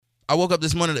I woke up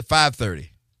this morning at 5:30.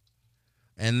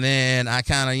 And then I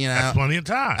kind of, That's plenty of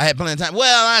time. I had plenty of time.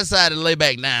 Well, I decided to lay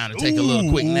back down and take a little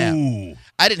quick nap.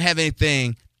 I didn't have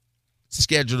anything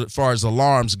scheduled as far as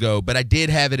alarms go, but I did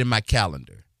have it in my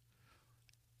calendar.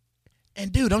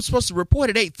 And, dude, I'm supposed to report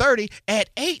at 8:30.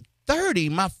 At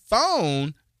 8:30, my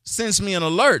phone sends me an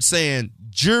alert saying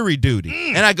jury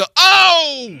duty. And I go,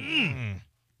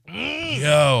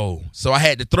 yo. So I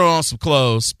had to throw on some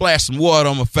clothes, splash some water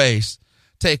on my face,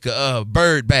 take a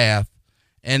bird bath,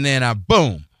 and then I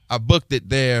booked it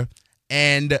there.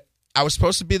 And I was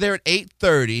supposed to be there at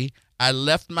 8:30. I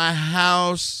left my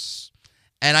house,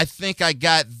 and I think I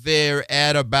got there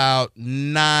at about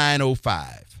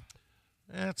 9:05.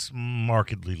 That's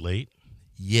markedly late.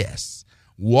 Yes.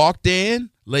 Walked in.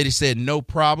 Lady said, no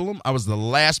problem. I was the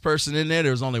last person in there.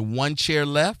 There was only one chair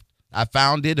left. I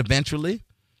found it eventually.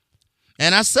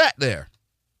 And I sat there.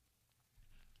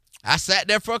 I sat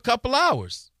there for a couple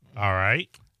hours. All right.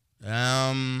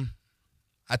 I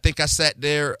think I sat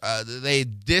there. They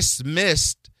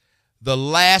dismissed the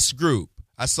last group.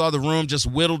 I saw the room just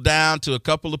whittled down to a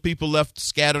couple of people left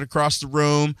scattered across the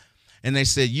room. And they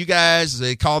said, you guys,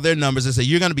 they called their numbers. They said,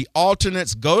 you're going to be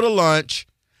alternates, go to lunch.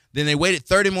 Then they waited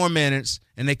 30 more minutes,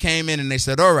 and they came in and they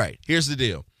said, all right, here's the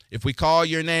deal. If we call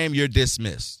your name, you're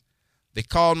dismissed. They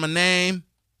called my name,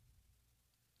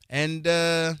 and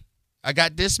I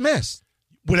got dismissed.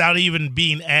 Without even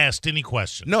being asked any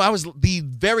question. No, I was the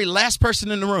very last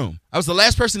person in the room. I was the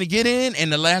last person to get in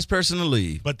and the last person to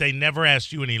leave. But they never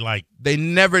asked you any, They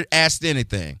never asked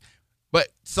anything. But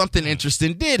something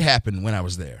interesting did happen when I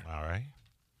was there. All right.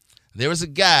 There was a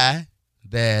guy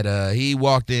that he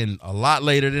walked in a lot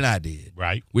later than I did.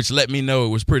 Right. Which let me know it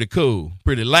was pretty cool,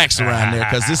 pretty lax around there,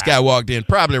 because this guy walked in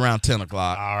probably around 10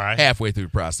 o'clock. All right. Halfway through the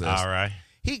process. All right.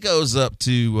 He goes up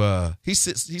to, he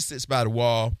sits by the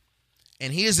wall,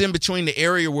 and he is in between the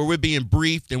area where we're being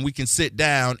briefed and we can sit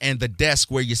down and the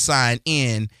desk where you sign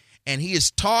in. And he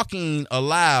is talking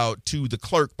aloud to the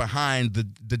clerk behind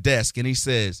the desk, and he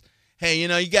says, hey,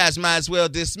 you guys might as well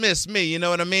dismiss me, you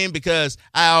know what I mean? Because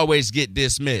I always get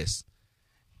dismissed.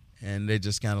 And they're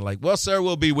just kind of like, well, sir,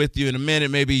 we'll be with you in a minute.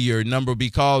 Maybe your number will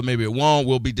be called. Maybe it won't.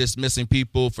 We'll be dismissing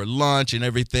people for lunch and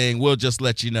everything. We'll just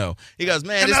let you know. He goes,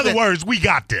 man. In other words, we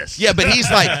got this. Yeah, but he's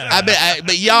like,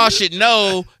 but y'all should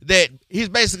know that he's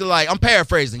basically like, I'm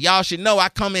paraphrasing. Y'all should know I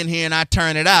come in here and I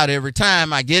turn it out every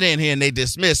time I get in here and they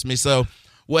dismiss me. So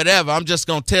whatever, I'm just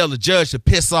going to tell the judge to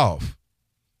piss off.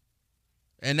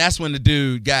 And that's when the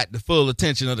dude got the full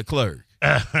attention of the clerk. All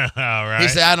right. He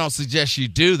said, I don't suggest you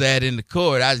do that in the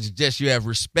court. I suggest you have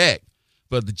respect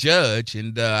for the judge,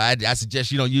 and I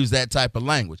suggest you don't use that type of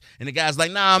language. And the guy's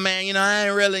like, nah, man, I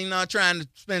ain't really trying to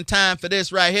spend time for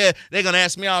this right here. They're going to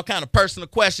ask me all kind of personal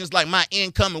questions like my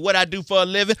income and what I do for a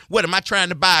living. What, am I trying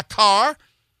to buy a car?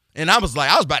 And I was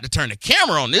about to turn the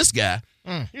camera on this guy.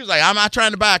 He was like, am I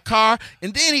trying to buy a car?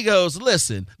 And then he goes,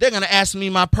 listen, they're going to ask me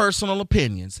my personal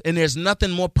opinions, and there's nothing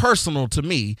more personal to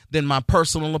me than my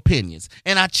personal opinions,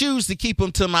 and I choose to keep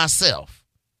them to myself.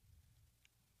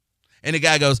 And the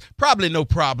guy goes, probably no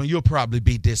problem. You'll probably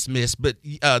be dismissed, but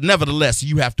nevertheless,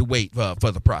 you have to wait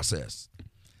for the process.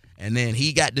 And then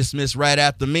he got dismissed right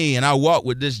after me, and I walked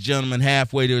with this gentleman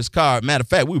halfway to his car. Matter of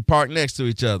fact, we were parked next to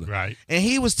each other. Right. And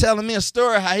he was telling me a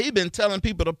story how he'd been telling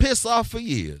people to piss off for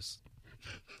years.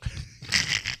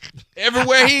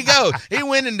 Everywhere he goes, he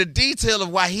went into detail of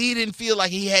why he didn't feel like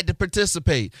he had to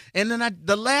participate. And then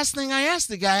the last thing I asked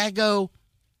the guy, I go,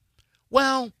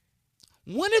 well,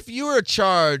 what if you're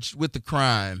charged with the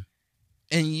crime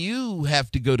and you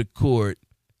have to go to court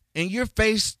and you're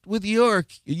faced with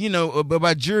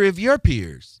by jury of your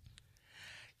peers?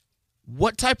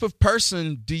 What type of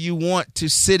person do you want to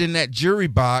sit in that jury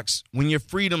box when your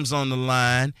freedom's on the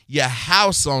line, your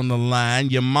house on the line,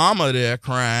 your mama there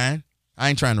crying? I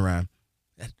ain't trying to rhyme.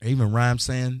 Even rhyme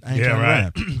saying I ain't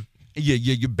trying to rhyme.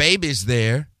 Your baby's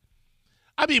there.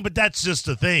 I mean, but that's just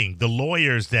the thing. The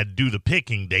lawyers that do the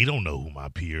picking, they don't know who my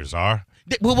peers are.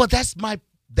 Well,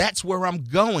 that's where I'm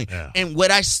going. Yeah. And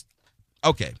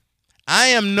I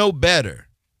am no better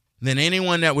than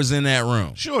anyone that was in that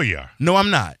room. Sure you are. No, I'm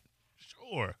not.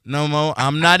 Sure. No, Mo,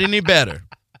 I'm not any better.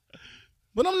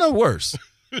 But I'm no worse.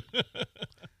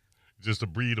 Just a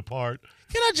breed apart.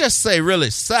 Can I just say, really,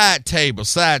 side table, JR.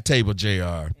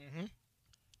 Mm-hmm.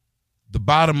 The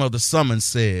bottom of the summons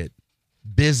said,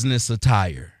 business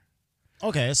attire.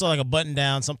 Okay, so like a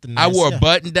button-down, something nice. I wore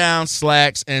button-down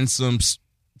slacks and some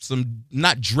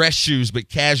not dress shoes, but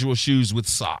casual shoes with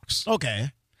socks. Okay.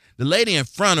 The lady in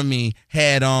front of me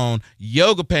had on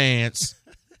yoga pants,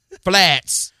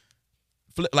 flats,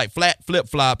 flat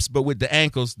flip-flops, but with the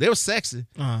ankles. They were sexy.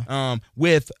 Uh-huh.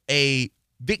 With a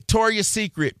Victoria's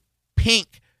Secret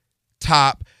pink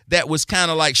top that was kind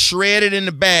of like shredded in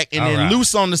the back and then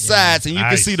loose on the sides, and you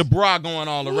can see the bra going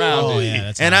all around it.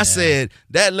 Yeah, and I said,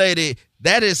 that lady,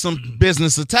 that is some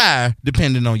business attire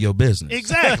depending on your business.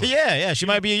 Exactly. Yeah. She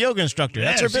might be a yoga instructor.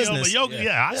 That's her business.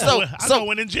 I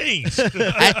go in jeans.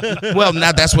 Well,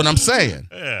 now that's what I'm saying.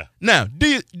 Yeah.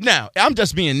 Now, I'm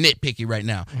just being nitpicky right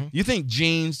now. Mm-hmm. You think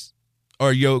jeans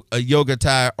or a yoga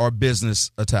attire or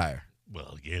business attire?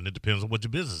 Well, again, it depends on what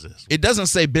your business is. It doesn't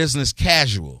say business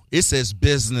casual. It says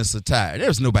business attire.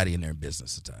 There's nobody in there in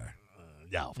business attire.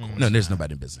 Yeah, of course. No, there's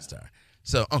nobody in business attire.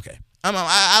 So, okay.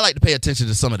 I like to pay attention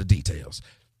to some of the details.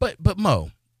 But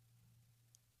Mo,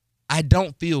 I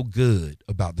don't feel good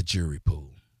about the jury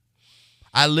pool.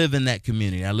 I live in that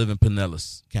community. I live in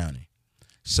Pinellas County.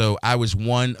 So I was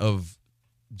one of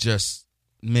just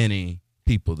many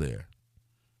people there.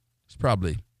 It's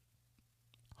probably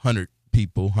 100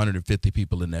 people, 150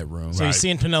 people in that room. So you're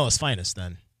seeing Pinellas' finest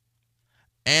then?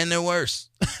 And their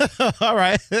worst. All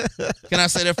right. Can I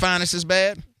say their finest is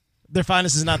bad? Their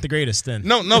finest is not the greatest then.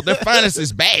 No, their finest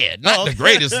is bad. Not the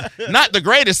greatest. Not the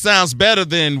greatest sounds better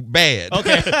than bad.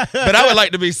 Okay. But I would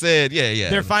like to be said, yeah.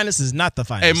 Their finest is not the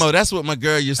finest. Hey, Mo, that's what my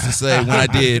girl used to say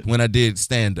when I did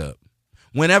stand up.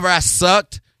 Whenever I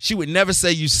sucked, she would never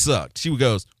say you sucked. She would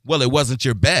go, well, it wasn't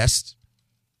your best.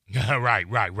 Right.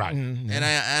 Mm-hmm. And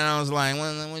I was like,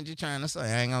 what you trying to say?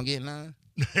 I ain't going to get none.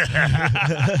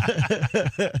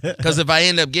 Because if I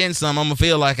end up getting some, I'm going to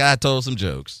feel like I told some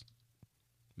jokes.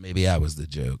 Maybe I was the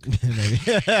joke.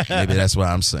 Maybe that's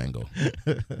why I'm single.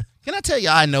 Can I tell you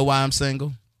I know why I'm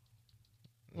single?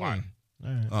 Why?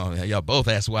 Right. Oh, yeah, y'all both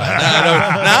ask why.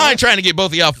 Now, I ain't trying to get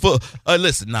both of y'all full.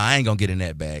 Listen, I ain't going to get in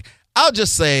that bag. I'll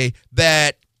just say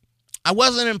that I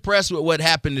wasn't impressed with what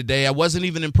happened today. I wasn't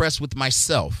even impressed with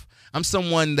myself. I'm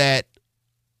someone that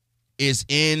is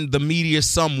in the media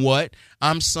somewhat.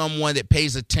 I'm someone that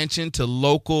pays attention to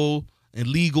local and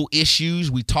legal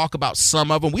issues. We talk about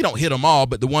some of them. We don't hit them all,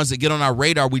 but the ones that get on our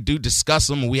radar, we do discuss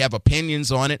them, and we have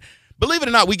opinions on it. Believe it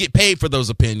or not, we get paid for those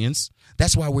opinions.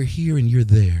 That's why we're here and you're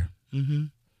there. Mm-hmm.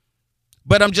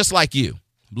 But I'm just like you,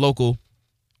 local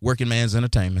working man's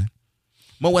entertainment.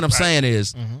 But what I'm saying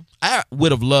is, I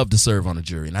would have loved to serve on a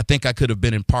jury, and I think I could have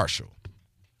been impartial.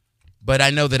 But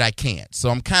I know that I can't. So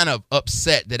I'm kind of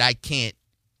upset that I can't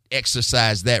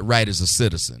exercise that right as a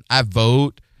citizen. I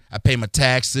vote. I pay my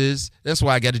taxes. That's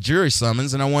why I got a jury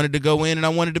summons, and I wanted to go in and I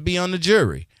wanted to be on the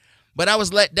jury. But I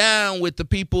was let down with the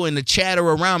people and the chatter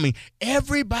around me.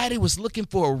 Everybody was looking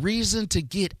for a reason to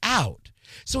get out.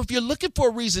 So if you're looking for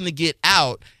a reason to get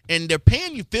out and they're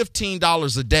paying you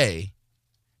 $15 a day,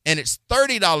 and it's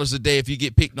 $30 a day if you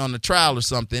get picked on the trial or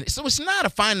something. So it's not a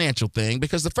financial thing,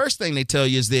 because the first thing they tell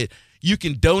you is that you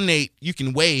can donate, you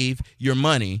can waive your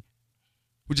money,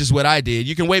 which is what I did.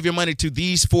 You can waive your money to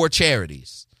these 4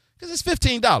 charities because it's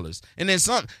 $15. And then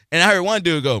and I heard one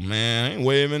dude go, man, I ain't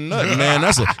waiving nothing, man.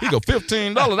 He go,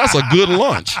 $15, that's a good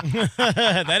lunch.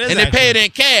 That is, and they pay it in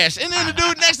cash. And then the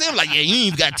dude next to him like, yeah, you ain't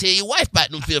even got to tell your wife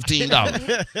about them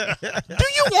 $15. Do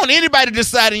you want anybody to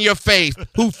decide in your faith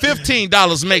who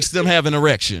 $15 makes them have an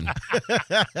erection?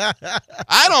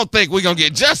 I don't think we're going to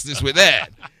get justice with that.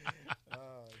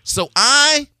 So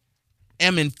I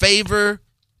am in favor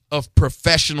of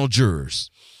professional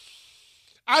jurors.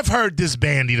 I've heard this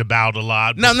bandied about a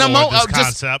lot. No, Mo, this just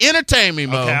concept. Entertain me,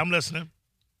 Mo. Okay, I'm listening.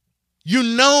 You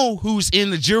know who's in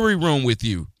the jury room with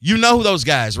you. You know who those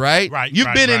guys, right? Right.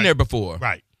 You've been in there before.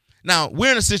 Right. Now,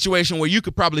 we're in a situation where you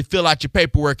could probably fill out your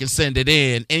paperwork and send it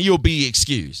in, and you'll be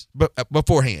excused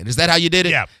beforehand. Is that how you did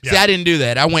it? Yeah. See, I didn't do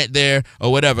that. I went there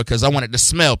or whatever because I wanted to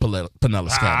smell Pinellas County. All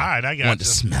right, I got I wanted to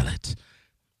smell it.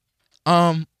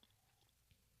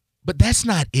 But that's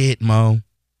not it, Mo.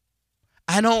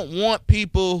 I don't want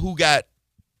people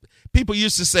people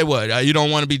used to say, what, you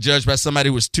don't want to be judged by somebody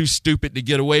who was too stupid to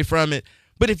get away from it.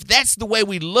 But if that's the way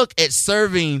we look at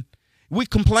serving, we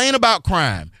complain about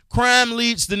crime. Crime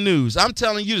leads the news. I'm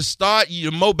telling you to start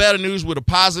your Mo Better News with a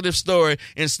positive story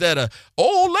instead of,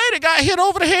 old lady got hit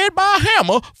over the head by a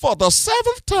hammer for the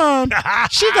 7th time.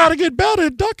 She got to get better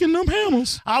at ducking them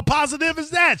hammers. How positive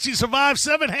is that? She survived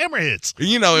 7 hammer hits.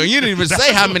 You know, you didn't even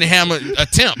say how many hammer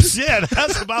attempts. Yeah,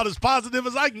 that's about as positive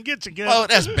as I can get you, kid. Oh,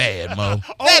 that's bad, Mo.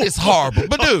 That is horrible.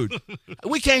 But, dude,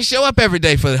 we can't show up every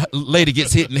day for the lady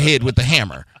gets hit in the head with the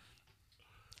hammer.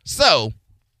 So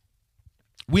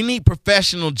we need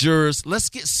professional jurors. Let's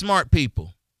get smart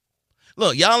people.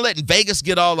 Look, y'all letting Vegas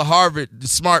get all the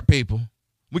smart people.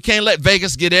 We can't let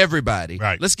Vegas get everybody.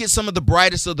 Right. Let's get some of the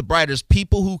brightest of the brightest,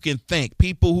 people who can think,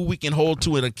 people who we can hold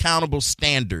to an accountable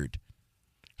standard,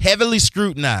 heavily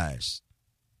scrutinized.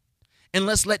 and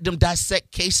let's let them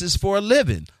dissect cases for a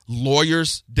living.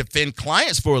 Lawyers defend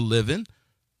clients for a living.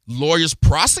 Lawyers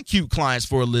prosecute clients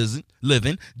for a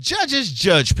living. Judges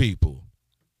judge people.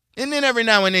 And then every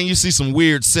now and then you see some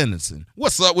weird sentencing.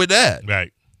 What's up with that?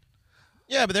 Right.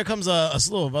 Yeah, but there comes a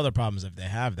slew of other problems if they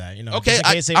have that. You know. Okay,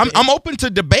 just in case I'm open to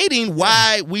debating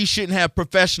why we shouldn't have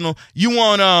professional. You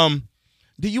want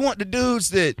do you want the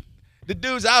dudes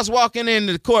I was walking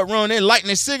into the courtroom, they're lighting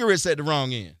their cigarettes at the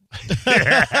wrong end. You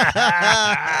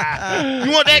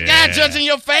want that guy judging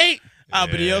your fate?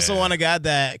 But you also want a guy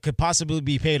that could possibly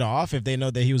be paid off if they know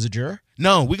that he was a juror.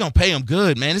 No, we're gonna pay him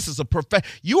good, man. This is a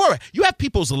you have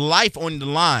people's life on the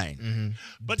line. Mm-hmm.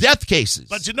 But death cases.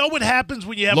 But you know what happens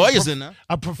when you have lawyers in there?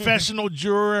 A professional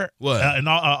juror? What? An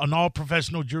all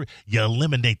professional jury? You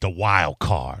eliminate the wild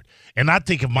card. And I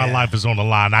think if my life is on the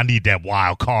line, I need that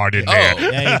wild card in there.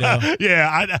 Yeah, you do.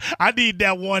 Yeah, I need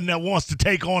that one that wants to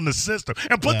take on the system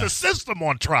and put the system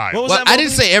on trial. Well, I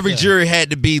didn't say every jury had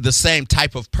to be the same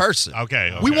type of person.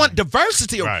 Okay. We want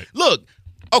diversity. Right. Look,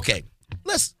 okay,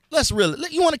 let's really.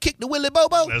 You want to kick the Willy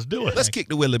Bobo? Let's do it. Let's kick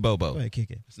the Willy Bobo. Go ahead, kick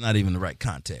it. It's not even the right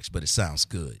context, but it sounds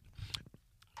good.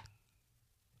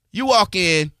 You walk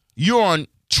in, you're on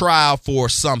trial for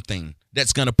something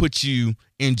that's going to put you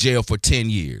in jail for 10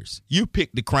 years. You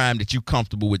pick the crime that you're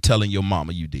comfortable with telling your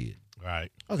mama you did.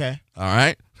 Right. Okay. All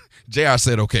right? JR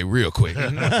said, okay, real quick.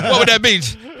 What would that be?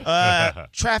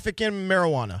 Trafficking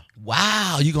marijuana.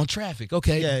 Wow, you going to traffic.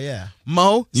 Okay. Yeah.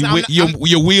 Mo,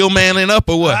 you're wheel manning up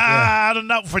or what? I don't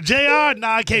know. For JR, no,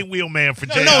 I can't wheel man for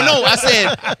JR. No. I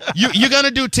said, you're going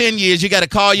to do 10 years. You got to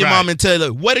call your mom and tell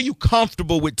her, what are you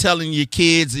comfortable with telling your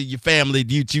kids and your family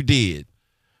you did?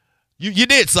 You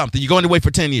did something. You're going away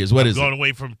for 10 years. What is it? Going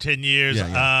away from 10 years.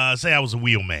 Say I was a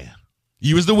wheelman.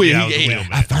 You was the wheel. Yeah, I was the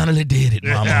wheelman. I finally did it,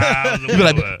 Mama. You be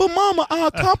like, but Mama, I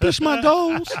accomplished my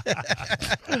goals.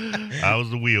 I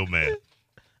was the wheelman.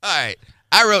 All right.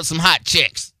 I wrote some hot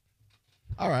checks.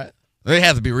 All right. They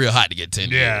have to be real hot to get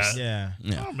 10 years. Yeah.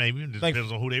 Well, maybe it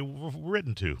depends on who they were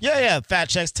written to. Yeah. Fat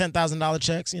checks, $10,000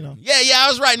 checks, you know. Yeah. I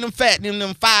was writing them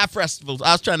 5 festivals.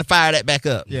 I was trying to fire that back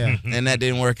up. Yeah. And that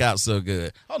didn't work out so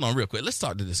good. Hold on real quick. Let's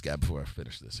talk to this guy before I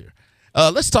finish this here.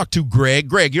 Let's talk to Greg.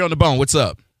 Greg, you're on the bone. What's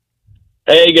up?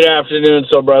 Hey, good afternoon,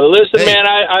 so brother. Listen, man,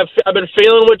 I've been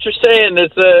feeling what you're saying.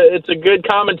 It's a good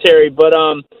commentary, but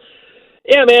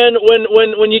yeah, man.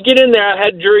 When you get in there, I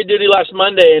had jury duty last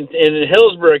Monday in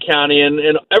Hillsborough County, and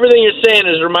everything you're saying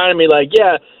is reminding me, like,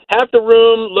 yeah, half the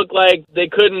room looked like they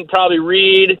couldn't probably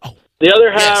read. The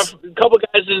other half, a couple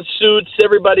guys in suits.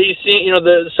 Everybody,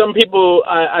 some people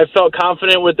I felt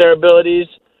confident with their abilities.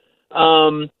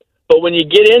 But when you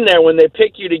get in there, when they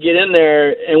pick you to get in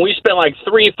there, and we spent like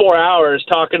 3-4 hours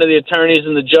talking to the attorneys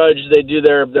and the judge, they do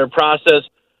their process.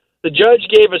 The judge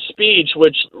gave a speech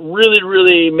which really,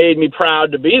 really made me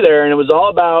proud to be there, and it was all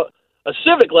about a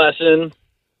civic lesson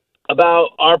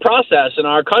about our process and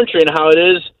our country and how it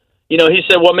is. He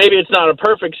said, well, maybe it's not a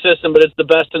perfect system, but it's the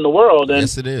best in the world. And,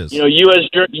 yes, it is. You as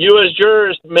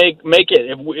jurors make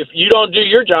it. If you don't do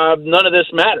your job, none of this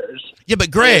matters. Yeah, but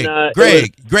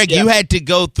Greg, you had to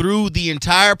go through the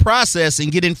entire process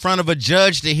and get in front of a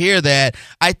judge to hear that.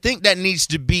 I think that needs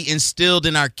to be instilled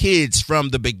in our kids from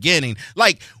the beginning.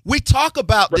 Like, we talk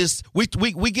about this, we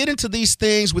get into these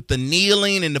things with the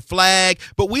kneeling and the flag,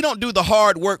 but we don't do the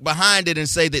hard work behind it and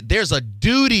say that there's a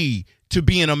duty to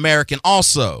be an American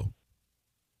also.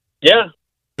 Yeah.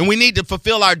 And we need to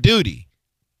fulfill our duty.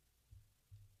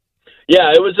 Yeah,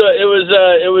 it was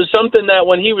something that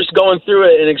when he was going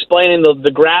through it and explaining the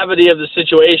gravity of the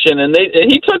situation, and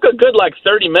he took a good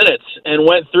 30 minutes and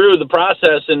went through the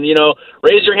process and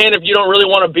raise your hand if you don't really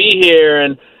want to be here,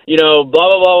 and blah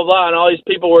blah blah blah blah, and all these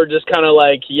people were just kind of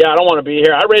like, yeah, I don't want to be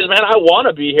here. I raised my hand, I want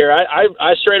to be here.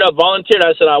 I straight up volunteered.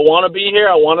 I said I want to be here.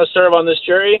 I want to serve on this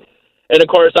jury. And, of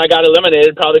course, I got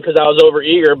eliminated probably because I was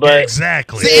overeager. But yeah,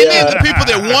 exactly. See, and then the people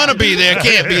that want to be there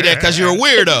can't be there because you're a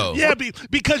weirdo. Yeah,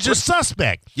 because you're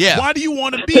suspect. Yeah. Why do you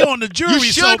want to be on the jury you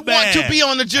should so bad? Want to be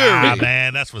on the jury. Ah,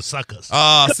 man, that's for suckers.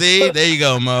 Oh, see? There you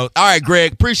go, Mo. All right,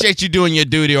 Greg, appreciate you doing your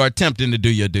duty or attempting to do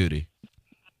your duty.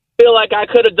 I feel like I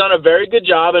could have done a very good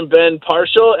job and been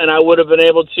partial, and I would have been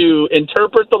able to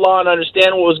interpret the law and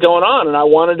understand what was going on, and I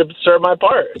wanted to serve my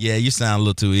part. Yeah, you sound a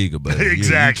little too eager, but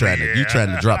exactly. You're trying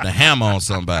to drop the hammer on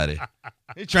somebody.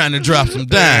 You're trying to drop some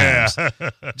dimes.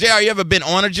 JR, you ever been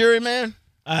on a jury, man?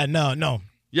 No.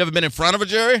 You ever been in front of a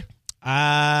jury?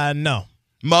 No.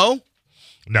 Mo?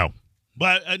 No.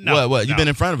 But no. What? You no. been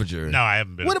in front of a jury? No, I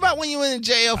haven't been. What about when you went in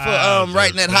jail for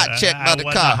writing that hot check by the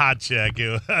car? A hot check.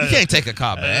 You can't take a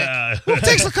car back. Who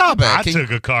takes a car back? I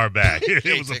took a car back. It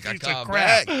was a take piece a car of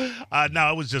crap. back. No,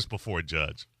 it was just before a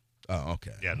judge. Oh,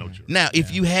 okay. Yeah, no jury. Now,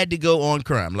 if you had to go on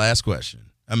crime, last question.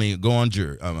 Go on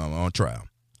on trial.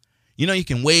 You know, you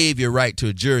can waive your right to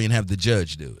a jury and have the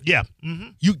judge do it. Yeah.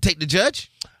 Mm-hmm. You take the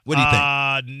judge? What do you think?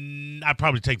 I'd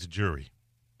probably take the jury.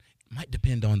 Might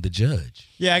depend on the judge.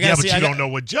 Yeah, But you don't know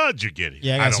what judge you're getting.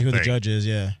 Yeah, I gotta see who the judge is.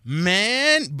 Yeah,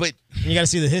 man, but you gotta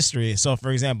see the history. So, for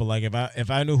example, like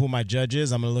if I knew who my judge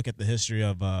is, I'm gonna look at the history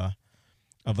of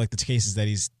like the cases that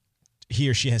he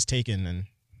or she has taken and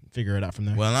figure it out from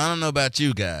there. Well, I don't know about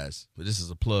you guys, but this is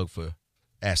a plug for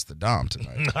Ask the Dom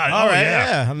tonight. All right,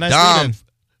 yeah. Nice Dom,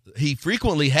 he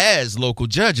frequently has local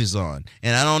judges on,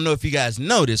 and I don't know if you guys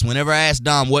noticed. Whenever I ask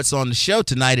Dom what's on the show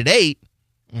tonight at 8.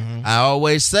 I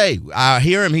always say, I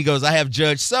hear him, he goes, I have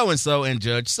Judge so-and-so and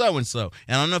Judge so-and-so.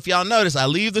 And I don't know if y'all notice, I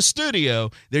leave the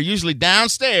studio, they're usually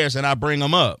downstairs, and I bring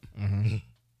them up.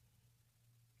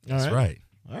 That's right.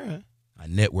 All right. I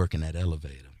network in that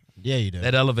elevator. Yeah, you do.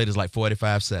 That elevator's like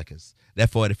 45 seconds. That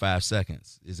 45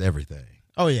 seconds is everything.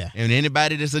 Oh, yeah. And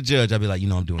anybody that's a judge, I'll be like,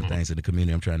 I'm doing things in the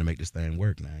community. I'm trying to make this thing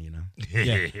work now,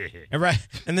 Yeah.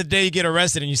 And the day you get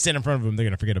arrested and you stand in front of them, they're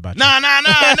going to forget about you. No. Come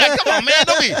on, man.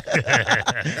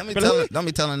 Don't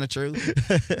be telling the truth.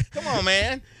 Come on,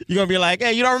 man. You're going to be like,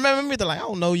 hey, you don't remember me? They're like, I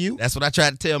don't know you. That's what I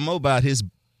tried to tell Mo about his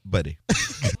buddy.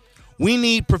 We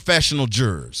need professional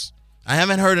jurors. I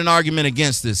haven't heard an argument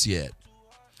against this yet.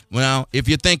 Well, if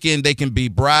you're thinking they can be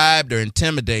bribed or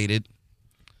intimidated,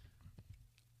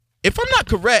 if I'm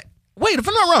not wrong,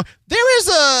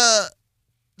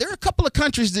 there are a couple of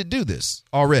countries that do this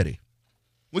already.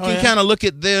 We can kind of look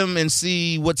at them and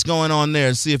see what's going on there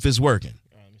and see if it's working.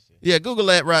 Let me see. Yeah, Google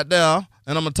that right now,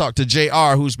 and I'm going to talk to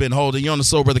JR, who's been holding you on the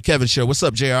Soul Brother Kevin show. What's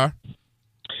up, JR?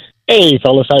 Hey,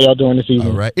 fellas, how y'all doing this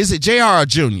evening? All right. Is it JR or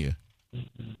Junior?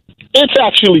 It's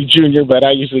actually Junior, but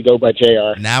I usually go by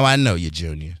JR. Now I know you,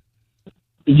 Junior.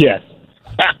 Yes.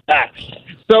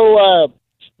 So,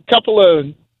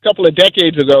 couple of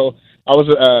decades ago, I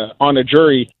was on a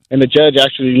jury, and the judge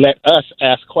actually let us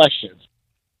ask questions.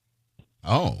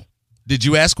 Oh. Did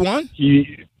you ask one?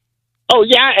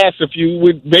 I asked a few.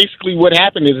 Basically, what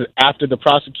happened is after the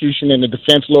prosecution and the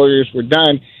defense lawyers were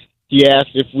done, he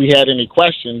asked if we had any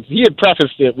questions. He had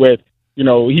prefaced it with,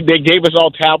 they gave us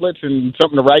all tablets and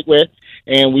something to write with,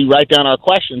 and we write down our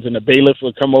questions, and the bailiff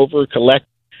would come over, collect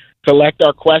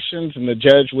our questions, and the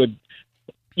judge would,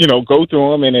 go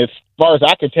through them. And as far as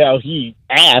I could tell, he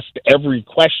asked every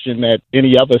question that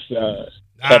any of us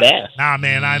had asked. Nah,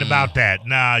 man, I ain't about that.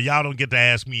 Nah, y'all don't get to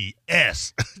ask me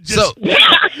S. Just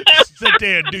sit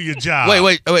there and do your job.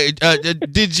 Wait.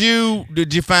 Did you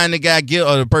find the guy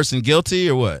or the person guilty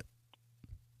or what?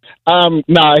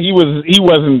 No, he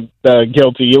wasn't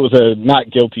guilty. It was a not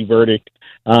guilty verdict.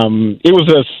 It was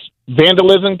a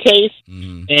vandalism case,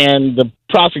 and the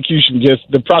prosecutor just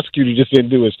didn't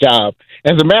do his job.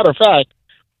 As a matter of fact,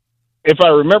 if I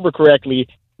remember correctly,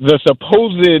 the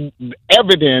supposed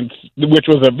evidence, which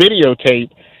was a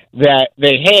videotape that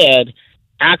they had,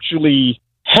 actually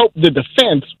helped the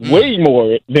defense way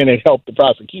more than it helped the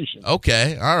prosecution.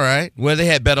 Okay, all right. Well, they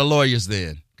had better lawyers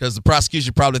then, because the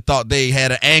prosecution probably thought they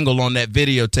had an angle on that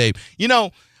videotape.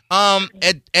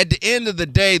 At the end of the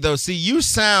day, though, see, you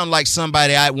sound like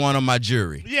somebody I'd want on my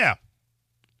jury. Yeah.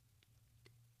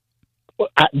 Well,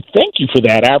 thank you for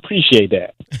that. I appreciate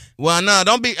that. Well, no,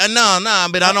 don't be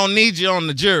but I don't need you on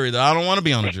the jury, though. I don't want to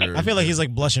be on the jury. I feel like he's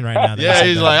like blushing right now. Yeah,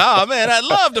 he's like, oh man, I'd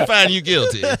love to find you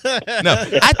guilty. No,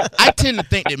 I tend to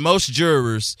think that most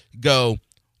jurors go,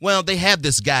 well, they have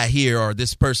this guy here or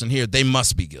this person here, they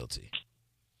must be guilty.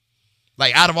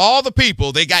 Like out of all the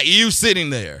people, they got you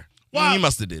sitting there. Well, you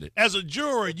must have did it. As a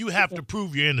juror, you have to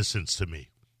prove your innocence to me.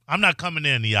 I'm not coming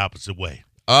in the opposite way.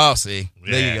 Oh, see.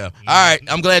 Yeah. There you go. All right.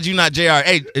 I'm glad you're not JR.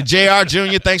 Hey, JR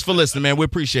Jr., thanks for listening, man. We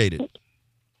appreciate it.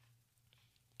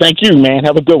 Thank you, man.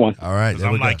 Have a good one. All right.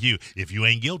 I'm like you. If you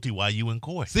ain't guilty, why you in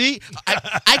court? See,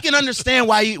 I can understand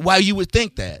why you would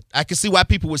think that. I can see why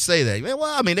people would say that. Well,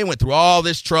 I mean, they went through all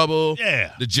this trouble.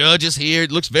 Yeah. The judge is here.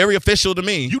 It looks very official to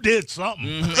me. You did something.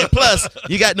 Mm-hmm. And plus,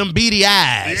 you got them beady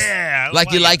eyes. Yeah.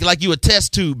 Like you a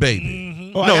test tube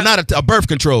baby. Mm-hmm. No, not a birth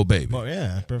control baby. Oh,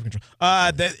 yeah, birth control.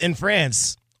 In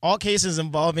France, all cases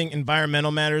involving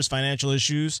environmental matters, financial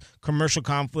issues, commercial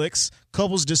conflicts,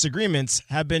 couples disagreements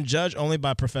have been judged only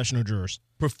by professional jurors.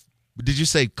 Did you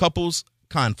say couples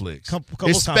conflicts?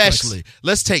 Couples Especially. conflicts.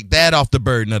 Let's take that off the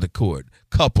burden of the court.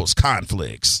 Couples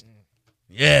conflicts.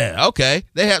 Yeah, okay.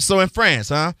 They have in France,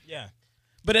 huh? Yeah.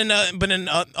 But in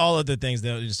all other things,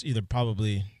 they'll just either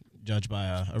probably judge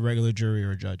by a regular jury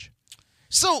or a judge.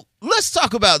 So let's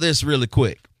talk about this really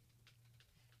quick.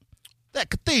 That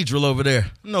cathedral over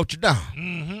there, Notre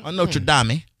Dame, or Notre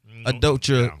Dame,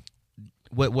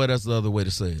 What is the other way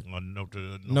to say it?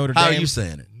 Notre How are Dame. you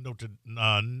saying it? Notre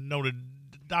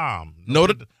Dame.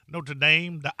 Notre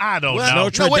Dame. I don't Well, know.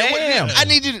 Notre Dame. I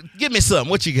need you to give me something.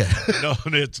 What you got? No,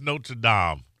 it's Notre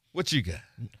Dame. What you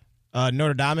got?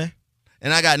 Notre Dame.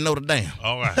 And I got Notre Dame.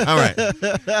 All right. All right.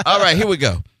 All right, here we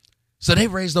go. So they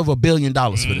raised over $1 billion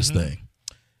for this thing.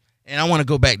 And I want to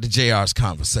go back to JR's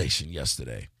conversation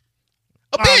yesterday.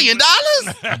 $1 billion?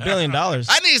 $1 billion.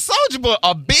 I need Soldier Boy.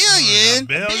 $1 billion? $1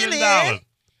 billion.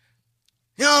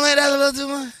 You don't think that's a little too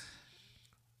much?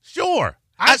 Sure.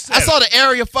 I saw the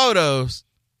area photos.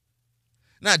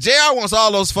 Now, JR wants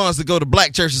all those funds to go to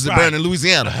black churches in Vernon,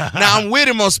 Louisiana. Now, I'm with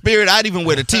him on Spirit. I'd even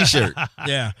wear the T-shirt.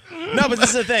 Yeah. No, but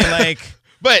this is the thing. Like,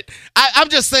 But I'm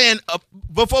just saying,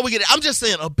 before we get it, I'm just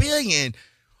saying $1 billion,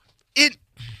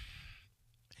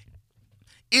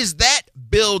 is that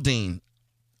building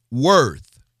worth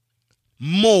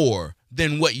more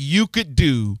than what you could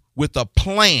do with a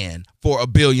plan for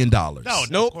 $1 billion? No,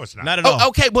 nope, of course not. not at all.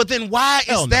 Okay, but then why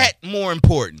is that more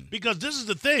important? Because this is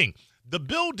the thing. The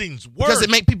building's worth. Because it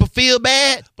make people feel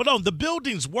bad? But no, the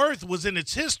building's worth was in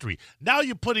its history. Now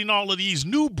you're putting all of these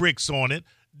new bricks on it.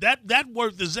 That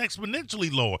worth is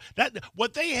exponentially lower.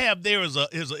 What they have there is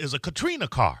a Katrina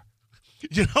car.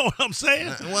 You know what I'm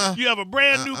saying? Well, you have a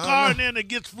brand new car and then it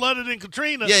gets flooded in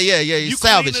Katrina. Yeah. You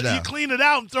salvage it, that. You clean it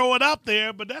out and throw it up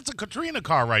there, but that's a Katrina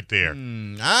car right there.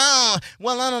 I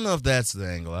don't know if that's the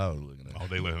angle I was looking at. Oh,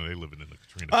 they living in the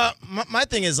Katrina car. my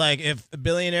thing is, like, if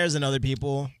billionaires and other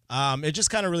people, it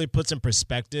just kind of really puts in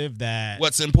perspective that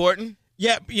What's important?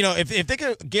 Yeah, you know, if they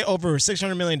could get over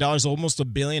 $600 million, almost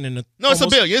 $1 billion, No, it's $1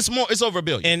 billion. It's more. It's over $1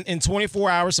 billion. in 24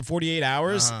 hours to 48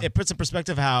 hours, it puts in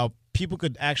perspective how people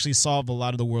could actually solve a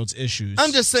lot of the world's issues.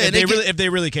 I'm just saying, if they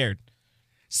really cared.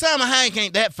 Salma Hayek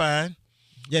ain't that fine.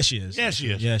 Yes, she is. Yes, she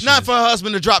is. Yes, she Not is. for her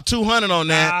husband to drop $200 on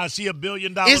that. I see $1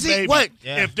 billion Is he? baby. What?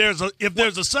 Yeah. If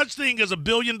there's a such thing as $1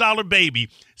 billion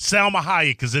baby, Salma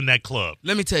Hayek is in that club.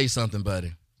 Let me tell you something,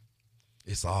 buddy.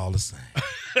 It's all the same.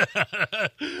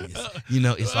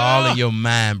 It's all in your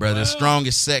mind, brother. The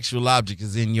strongest sexual object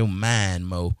is in your mind,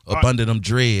 Mo. Up under them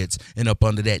dreads and up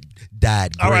under that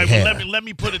dyed gray All right, hair. well, let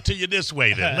me put it to you this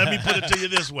way then.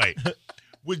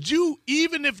 Would you,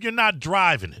 even if you're not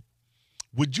driving it,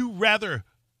 would you rather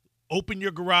open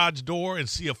your garage door and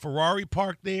see a Ferrari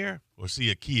parked there or see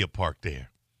a Kia parked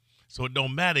there? So it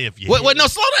don't matter if you Wait, no,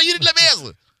 slow down. You didn't let me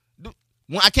answer.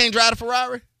 I can't drive a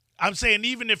Ferrari? I'm saying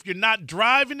even if you're not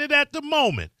driving it at the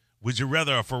moment, would you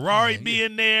rather a Ferrari be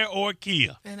in there or a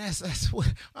Kia? Man, that's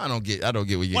what I don't get what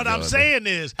you're What I'm saying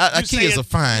is, a Kia is a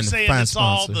fine it's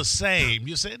all sponsor. the same.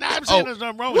 You say, I'm saying there's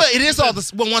nothing wrong with well, it. it is all the.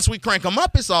 Well, once we crank them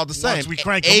up, it's all the same. Once we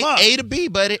crank 'em up. A to B,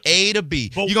 buddy. A to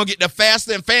B. You're gonna get the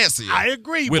faster and fancier. I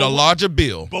agree. With a larger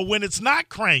bill. But when it's not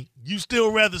cranked, you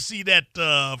still rather see that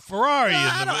Ferrari.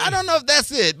 I don't know if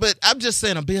that's it, but I'm just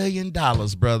saying $1 billion,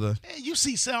 brother. Hey, you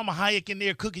see Salma Hayek in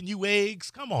there cooking you eggs?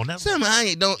 Come on, that's Salma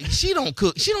Hayek she don't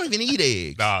cook. She don't even eat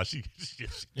eggs. nah. She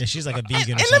Yeah, she's like a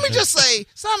vegan. And let me just say,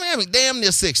 Salma Hayek damn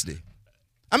near 60.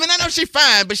 I mean, I know she's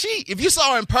fine, but if you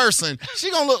saw her in person,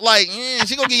 she gonna look like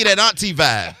she gonna give you that auntie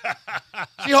vibe.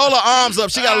 She hold her arms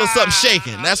up, she got a little something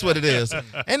shaking. That's what it is.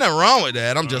 Ain't nothing wrong with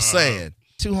that. I'm just saying,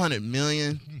 $200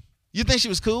 million. You think she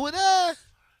was cool with that?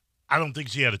 I don't think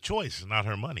she had a choice. It's not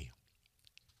her money.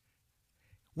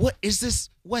 What is this?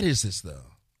 What is this though?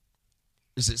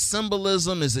 Is it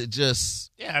symbolism? Is it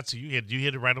just? Yeah, you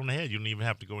hit it right on the head. You don't even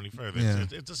have to go any further. Yeah.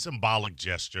 It's a symbolic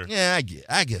gesture. Yeah, I guess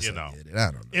I get it. I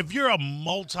don't know. If you're a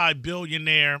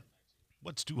multi-billionaire,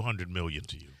 what's $200 million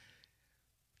to you?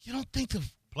 You don't think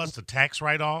of Plus the tax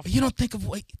write-off. You don't think of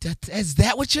is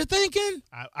that what you're thinking?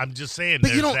 I'm just saying.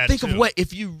 But you don't that think too. of what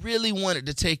if you really wanted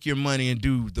to take your money and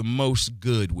do the most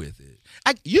good with it.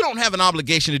 You don't have an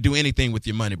obligation to do anything with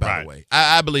your money, by the way.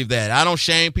 I believe that. I don't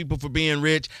shame people for being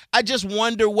rich. I just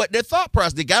wonder what their thought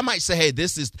process. The guy might say, hey,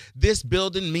 this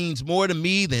building means more to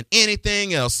me than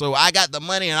anything else. So I got the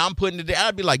money and I'm putting it there.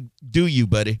 I'd be like, do you,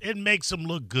 buddy? It makes him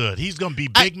look good. He's going to be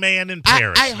big man in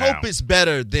Paris. I hope it's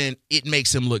better than it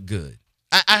makes him look good.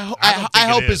 I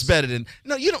hope it's better than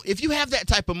you don't. If you have that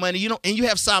type of money, and you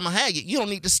have Salma Hayek, you don't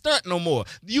need to stunt no more.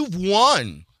 You've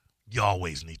won. You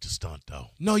always need to stunt though.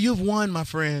 No, you've won, my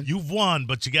friend. You've won,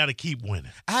 but you got to keep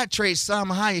winning. I'd trade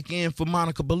Salma Hayek in for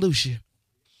Monica Bellucci.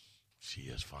 She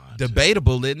is fine.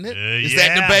 Debatable, isn't it? Is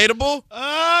that debatable?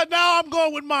 No, I'm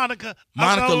going with Monica.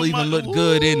 Monica even looked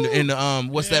good in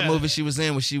what's that movie she was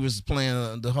in when she was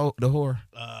playing the whore?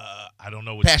 I don't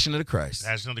know. Passion of the Christ.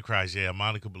 Passion of the Christ, yeah.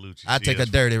 Monica Bellucci. I take her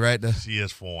dirty right there. She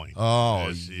is fine.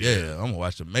 Oh, yeah. I'm going to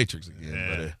watch The Matrix again.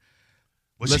 Yeah.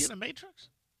 But, was she in The Matrix?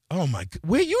 Oh, my God.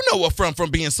 Where you know her from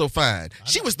being so fine?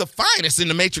 She was the finest in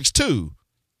The Matrix, too.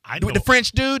 I know. With the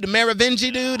French dude, the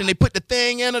Merovingi dude, and they put the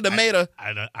thing in it that made a.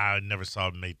 I never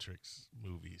saw Matrix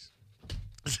movies.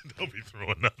 Don't be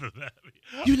throwing nothing at me.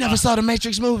 You never saw the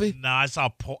Matrix movie? No, I saw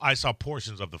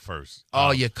portions of the first.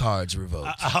 All your cards revoked.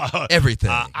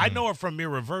 Everything. I know it from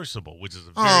Irreversible, which is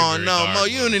a very, Oh, very no, dark Mo,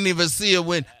 you movie. didn't even see it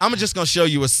when. I'm just going to show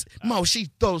you Mo,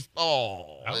 she throws.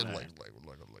 Oh. Oh,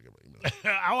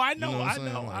 I know. I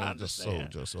know. I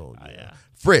understand. Yeah.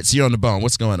 Fritz, you're on the bone.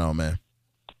 What's going on, man?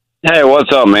 Hey,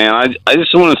 what's up, man? I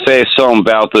just want to say something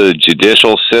about the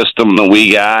judicial system that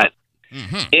we got.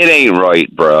 Mm-hmm. It ain't right,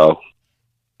 bro.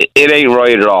 It ain't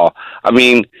right at all. I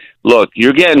mean, look,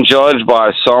 you're getting judged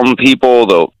by some people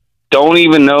that don't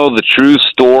even know the true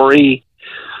story.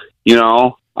 You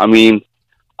know, I mean,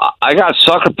 I got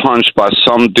sucker punched by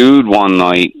some dude one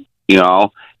night, you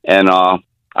know, and I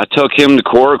took him to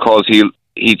court because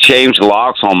he changed the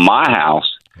locks on my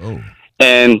house. Oh.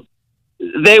 And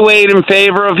they weighed in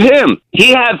favor of him.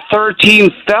 He had 13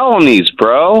 felonies,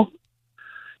 bro.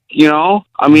 You know,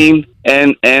 I mean,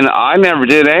 and I never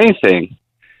did anything.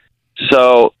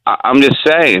 So I'm just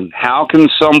saying, how can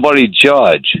somebody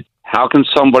judge? How can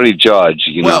somebody judge,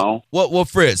 you know? Well,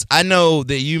 Fritz, I know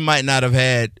that you might not have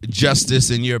had justice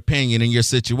in your opinion in your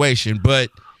situation, but,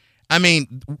 I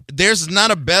mean, there's not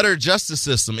a better justice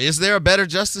system. Is there a better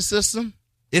justice system?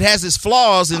 It has its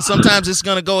flaws, and sometimes it's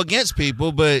going to go against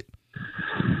people, but...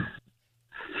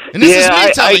 And this is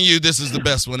me telling you this is the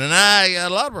best one, and I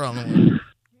got a lot of problems with it.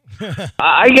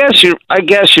 I guess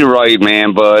you're right,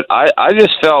 man, but I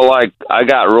just felt like I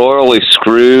got royally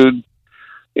screwed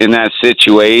in that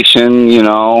situation, you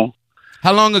know.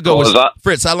 How long ago was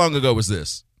Fritz, how long ago was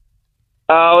this?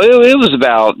 Oh, it was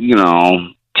about,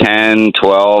 10,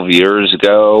 12 years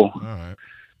ago. All right.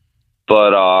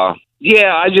 But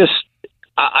yeah, I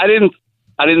didn't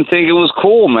think it was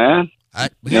cool, man.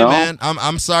 Man,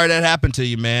 I'm sorry that happened to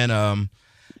you, man.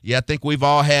 Yeah, I think we've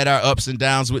all had our ups and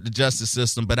downs with the justice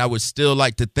system, but I would still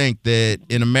like to think that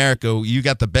in America, you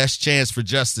got the best chance for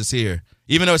justice here,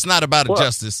 even though it's not about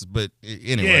justice. But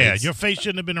anyway, yeah, your face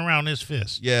shouldn't have been around his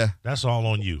fist. Yeah, that's all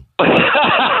on you.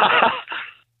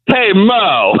 Hey,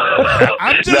 Mo.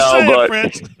 I'm just saying,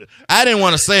 Fritz. I didn't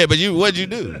want to say it, but what'd you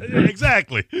do?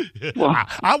 Exactly. Well,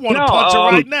 I want to punch her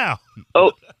right now.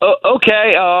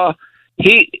 Okay.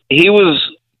 He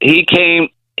was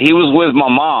with my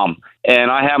mom,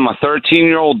 and I have my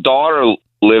 13-year-old daughter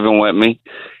living with me,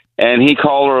 and he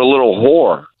called her a little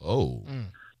whore. Oh.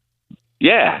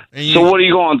 Yeah. So what are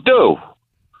you going to do?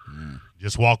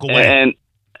 Just walk away. And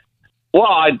well,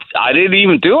 I didn't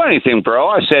even do anything, bro.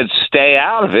 I said stay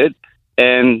out of it.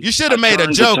 And you should have made a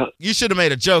joke. You should have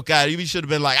made a joke out of it. You should have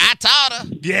been like, I taught her.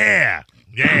 Yeah.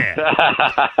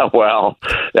 Well,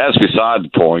 that's beside the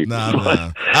point. No.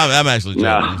 I'm actually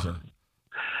joking. No.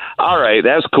 All right,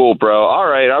 that's cool, bro. All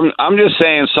right, I'm just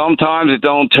saying sometimes it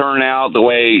don't turn out the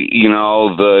way,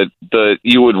 the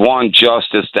you would want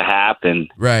justice to happen.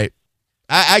 Right.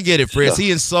 I get it, Fritz. He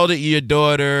insulted your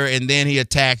daughter, and then he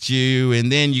attacked you,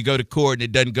 and then you go to court, and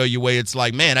it doesn't go your way. It's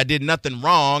like, man, I did nothing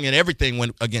wrong, and everything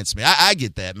went against me. I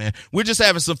get that, man. We're just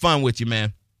having some fun with you,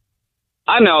 man.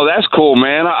 I know. That's cool,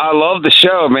 man. I love the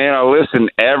show, man. I listen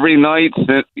every night.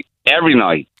 All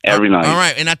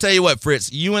right, and I tell you what,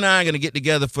 Fritz, you and I are going to get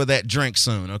together for that drink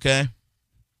soon, okay?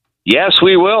 Yes,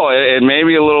 we will, and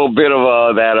maybe a little bit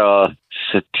of that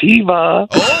sativa.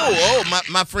 Oh,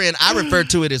 my friend, I refer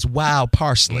to it as wild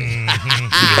parsley. You know what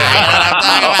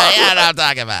I'm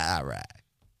talking about. All right.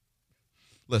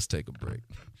 Let's take a break.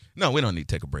 No, we don't need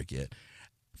to take a break yet.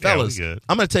 Fellas,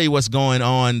 I'm going to tell you what's going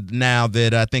on now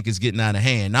that I think is getting out of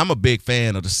hand. I'm a big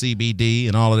fan of the CBD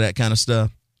and all of that kind of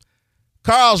stuff.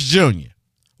 Carl's Jr.,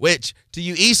 which to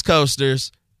you East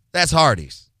Coasters, that's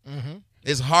Hardee's. Mm-hmm.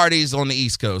 It's Hardee's on the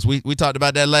East Coast. We talked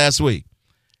about that last week.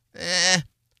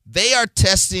 They are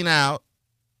testing out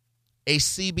a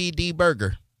CBD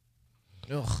burger.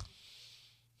 Ugh.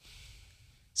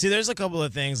 See, there's a couple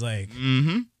of things like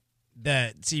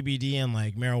that CBD and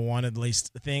like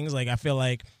marijuana-laced things. Like I feel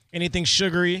like anything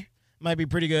sugary might be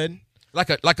pretty good. Like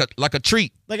a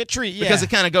treat. Like a treat, yeah. Because it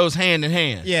kind of goes hand in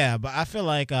hand. Yeah, but I feel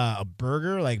like a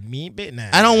burger, like meat bit, nah.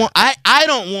 I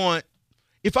don't want.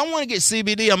 If I want to get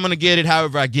CBD, I'm going to get it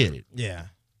however I get it. Yeah.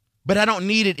 But I don't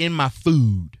need it in my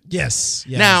food. Yes.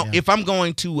 Now, if I'm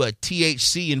going to a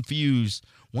THC infused,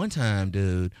 one time,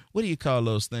 dude, what do you call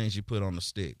those things you put on the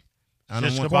stick? I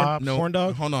don't want corn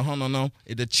dog. Hold on, no.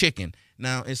 The chicken.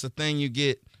 Now, it's a thing you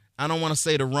get. I don't want to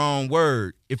say the wrong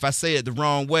word. If I say it the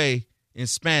wrong way in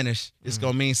Spanish, it's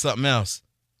going to mean something else.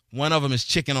 One of them is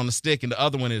chicken on the stick, and the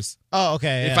other one is. Oh,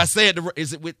 okay. If I say it,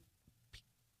 is it with.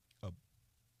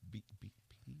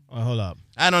 Oh, hold up.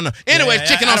 I don't know. Anyway, Yeah,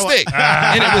 chicken I on don't- stick.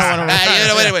 I And it don't was, wanna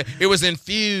refer- anyway, it was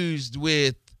infused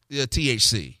with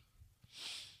THC.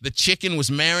 The chicken was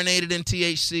marinated in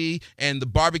THC, and the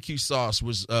barbecue sauce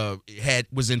was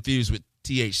infused with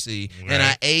THC. Right. And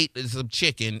I ate some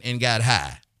chicken and got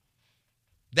high.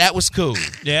 That was cool.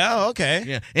 Yeah, okay.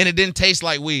 Yeah, and it didn't taste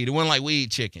like weed. It wasn't like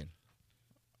weed chicken.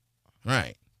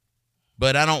 Right.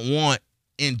 But I don't want,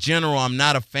 in general, I'm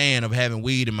not a fan of having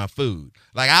weed in my food.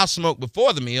 Like, I'll smoke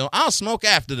before the meal. I'll smoke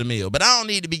after the meal. But I don't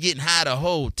need to be getting high the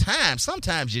whole time.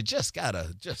 Sometimes you just got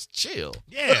to just chill.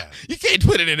 Yeah. You can't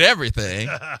put it in everything.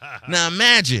 Now,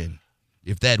 imagine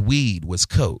if that weed was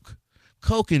Coke.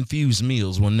 Coke-infused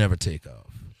meals will never take off.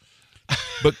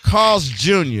 But Carl's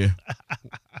Jr.,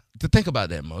 to think about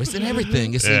that, Mo, it's in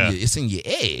everything. It's in your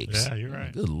eggs. Yeah, you're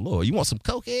right. Good Lord. You want some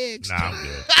Coke eggs? Nah, I'm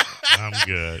good. I'm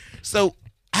good. So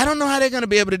I don't know how they're going to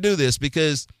be able to do this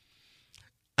because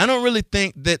I don't really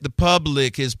think that the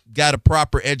public has got a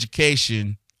proper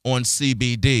education on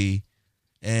CBD.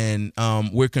 And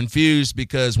we're confused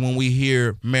because when we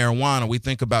hear marijuana, we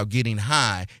think about getting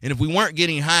high. And if we weren't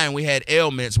getting high and we had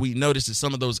ailments, we notice that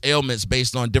some of those ailments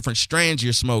based on different strains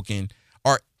you're smoking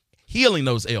are healing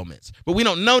those ailments. But we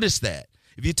don't notice that.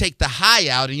 If you take the high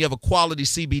out and you have a quality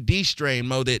CBD strain,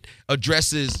 Mo, that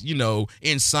addresses,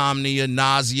 insomnia,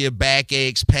 nausea,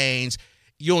 backaches, pains,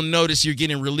 you'll notice you're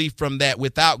getting relief from that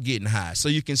without getting high. So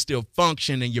you can still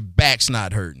function and your back's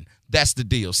not hurting. That's the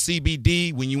deal.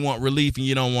 CBD, when you want relief and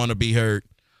you don't want to be hurt,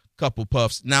 couple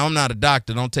puffs. Now, I'm not a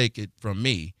doctor. Don't take it from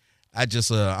me. I just,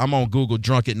 I'm on Google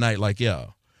drunk at night like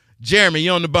y'all. Jeremy,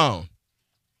 you on the bone.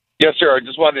 Yes, sir. I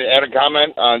just wanted to add a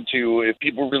comment on to if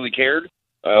people really cared.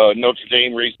 Notre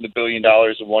Dame raising $1 billion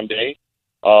in one day.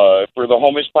 For the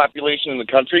homeless population in the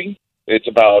country, it's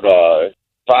about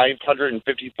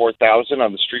 554,000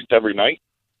 on the streets every night.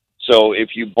 So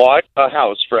if you bought a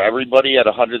house for everybody at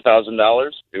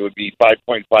 $100,000, it would be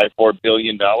 $5.54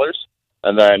 billion.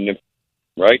 And then,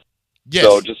 right? Yes.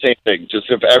 So just same thing.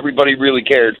 Just if everybody really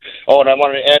cared. Oh, and I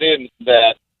want to add in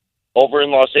that over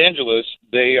in Los Angeles,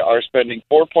 they are spending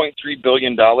 $4.3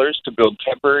 billion to build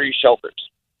temporary shelters.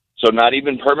 So not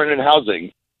even permanent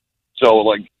housing. So,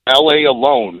 like, L.A.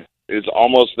 alone is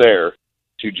almost there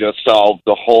to just solve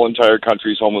the whole entire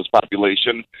country's homeless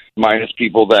population, minus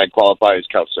people that qualify as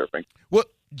couch surfing. Well,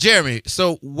 Jeremy,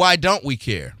 so why don't we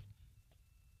care?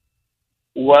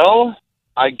 Well,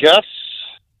 I guess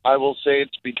I will say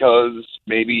it's because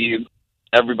maybe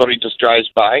everybody just drives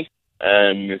by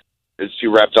and is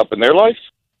too wrapped up in their life.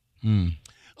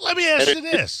 Let me ask you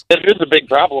this. It is a big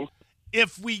problem.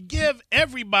 If we give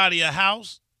everybody a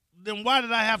house, then why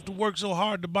did I have to work so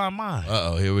hard to buy mine?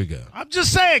 Uh-oh, here we go. I'm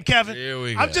just saying, Kevin. Here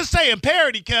we go. I'm just saying,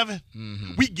 parody, Kevin.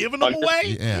 We giving them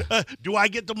away? Yeah. Do I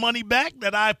get the money back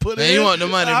that I put Man, in? you want the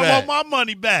money I back. want my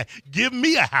money back. Give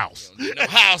me a house. You don't need no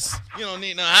house. You don't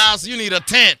need no house. You need a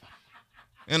tent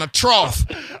and a trough.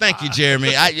 Thank you,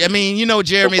 Jeremy. I mean,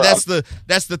 Jeremy, that's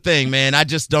the thing, man. I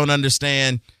just don't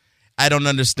understand. I don't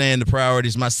understand the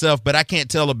priorities myself, but I can't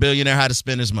tell a billionaire how to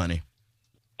spend his money.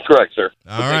 Correct, sir.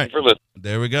 All Thank right. you for listening.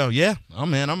 There we go. Yeah. Oh,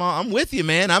 man, I'm with you,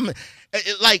 man. I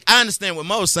understand what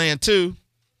Mo's saying, too.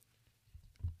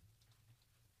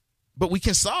 But we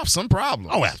can solve some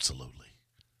problems. Oh, absolutely.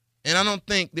 And I don't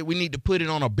think that we need to put it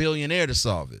on a billionaire to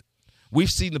solve it.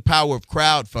 We've seen the power of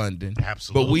crowdfunding.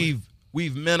 Absolutely. But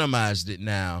we've minimized it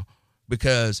now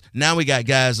because now we got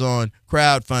guys on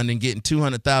crowdfunding getting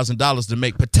 $200,000 to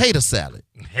make potato salad.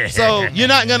 So you're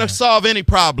not going to solve any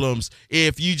problems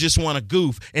if you just want to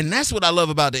goof. And that's what I love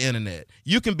about the internet.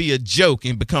 You can be a joke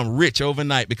and become rich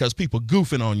overnight because people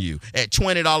goofing on you at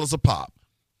 $20 a pop.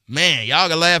 Man, y'all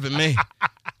can laugh at me.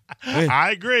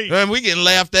 I agree. And we getting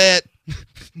laughed at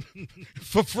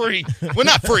for free. Well,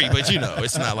 not free, but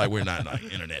it's not like we're not like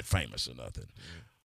internet famous or nothing.